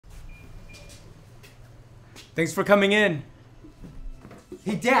Thanks for coming in.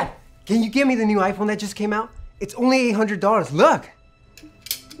 Hey, Dad, can you get me the new iPhone that just came out? It's only $800. Look!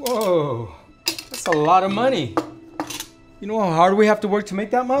 Whoa, that's a lot of money. You know how hard we have to work to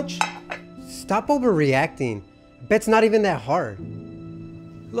make that much? Stop overreacting. I bet it's not even that hard.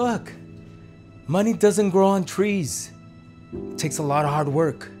 Look, money doesn't grow on trees. It takes a lot of hard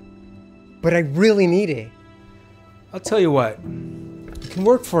work. But I really need it. I'll tell you what, you can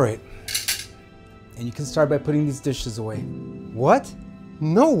work for it. And you can start by putting these dishes away. What?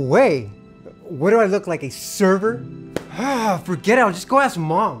 No way! What do I look like, a server? Forget it, I'll just go ask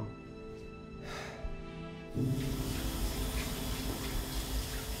Mom.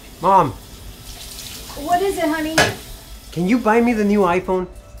 Mom. What is it, honey? Can you buy me the new iPhone?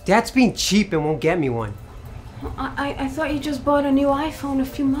 Dad's being cheap and won't get me one. I thought you just bought a new iPhone a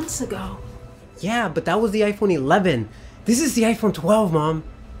few months ago. Yeah, but that was the iPhone 11. This is the iPhone 12, Mom.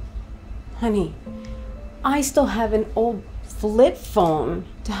 Honey, I still have an old flip phone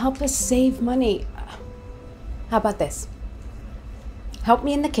to help us save money. How about this? Help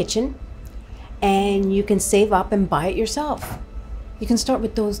me in the kitchen, and you can save up and buy it yourself. You can start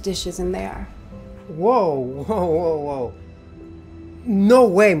with those dishes in there. Whoa. No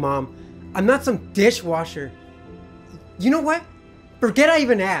way, Mom. I'm not some dishwasher. You know what? Forget I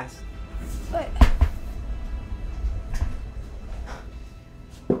even asked. But...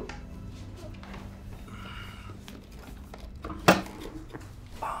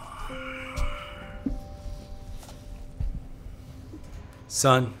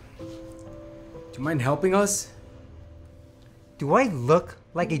 Son, do you mind helping us? Do I look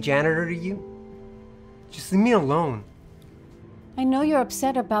like a janitor to you? Just leave me alone. I know you're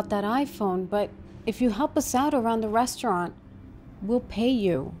upset about that iPhone, but if you help us out around the restaurant, we'll pay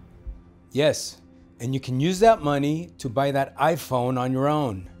you. Yes, and you can use that money to buy that iPhone on your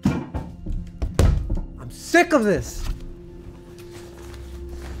own. I'm sick of this.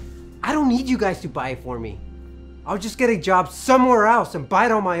 I don't need you guys to buy it for me. I'll just get a job somewhere else and buy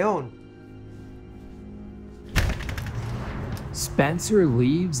it on my own. Spencer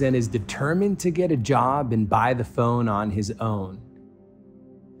leaves and is determined to get a job and buy the phone on his own.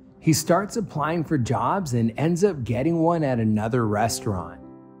 He starts applying for jobs and ends up getting one at another restaurant.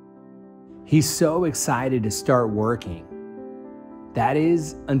 He's so excited to start working. That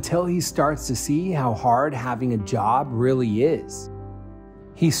is, until he starts to see how hard having a job really is.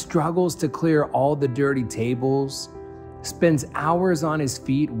 He struggles to clear all the dirty tables, spends hours on his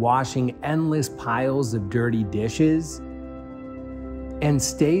feet washing endless piles of dirty dishes, and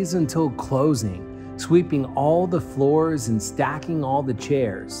stays until closing, sweeping all the floors and stacking all the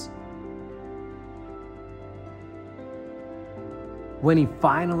chairs. When he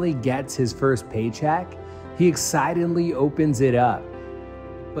finally gets his first paycheck, he excitedly opens it up,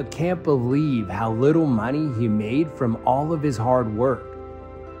 but can't believe how little money he made from all of his hard work.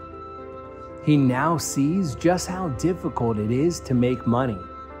 He now sees just how difficult it is to make money.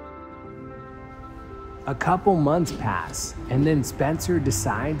 A couple months pass, and then Spencer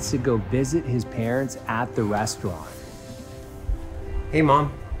decides to go visit his parents at the restaurant. Hey,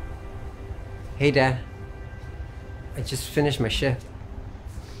 Mom. Hey, Dad. I just finished my shift.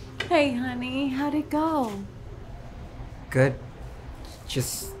 Hey, honey, how'd it go? Good.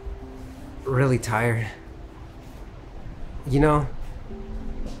 Just really tired. You know,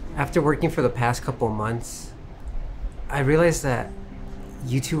 after working for the past couple months, I realized that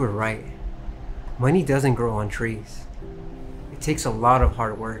you two were right. Money doesn't grow on trees. It takes a lot of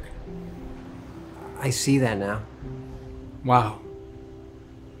hard work. I see that now. Wow.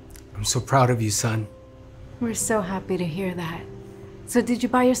 I'm so proud of you, son. We're so happy to hear that. So did you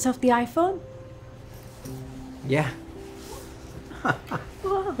buy yourself the iPhone? Yeah.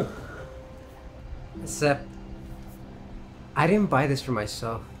 Except, I didn't buy this for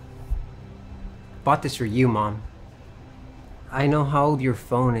myself. Bought this for you, Mom. I know how old your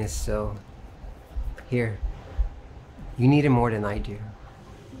phone is, so... Here. You need it more than I do.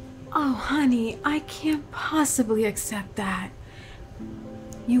 Oh, honey, I can't possibly accept that.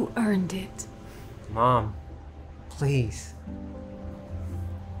 You earned it. Mom, please.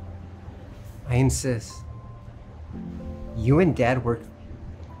 I insist. You and Dad worked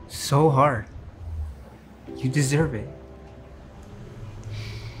so hard. You deserve it.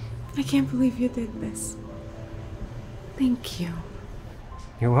 I can't believe you did this. Thank you.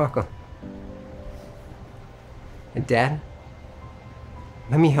 You're welcome. And Dad,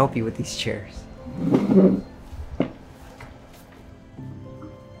 let me help you with these chairs.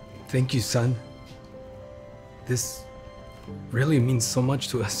 Thank you, son. This really means so much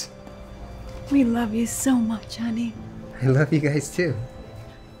to us. We love you so much, honey. I love you guys too.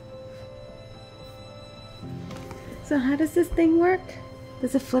 So how does this thing work?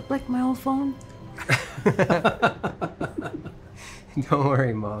 Does it flip like my old phone? Don't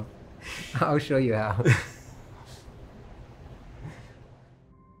worry, Mom. I'll show you how.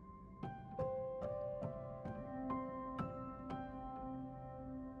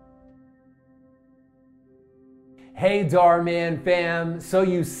 Hey Dhar Mann fam, so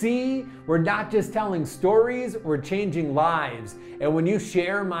you see, we're not just telling stories, we're changing lives. And when you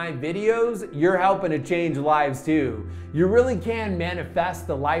share my videos, you're helping to change lives too. You really can manifest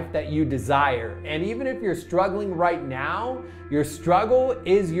the life that you desire. And even if you're struggling right now, your struggle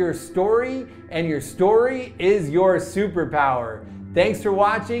is your story, and your story is your superpower. Thanks for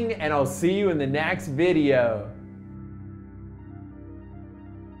watching, and I'll see you in the next video.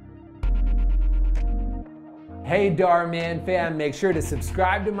 Hey Dhar Mann fam, make sure to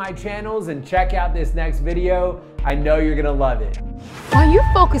subscribe to my channels and check out this next video. I know you're gonna love it. While you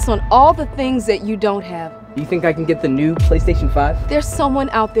focus on all the things that you don't have, Do you think I can get the new PlayStation 5? there's someone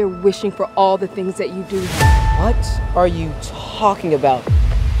out there wishing for all the things that you do have. What are you talking about?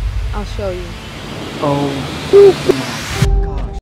 I'll show you. Oh.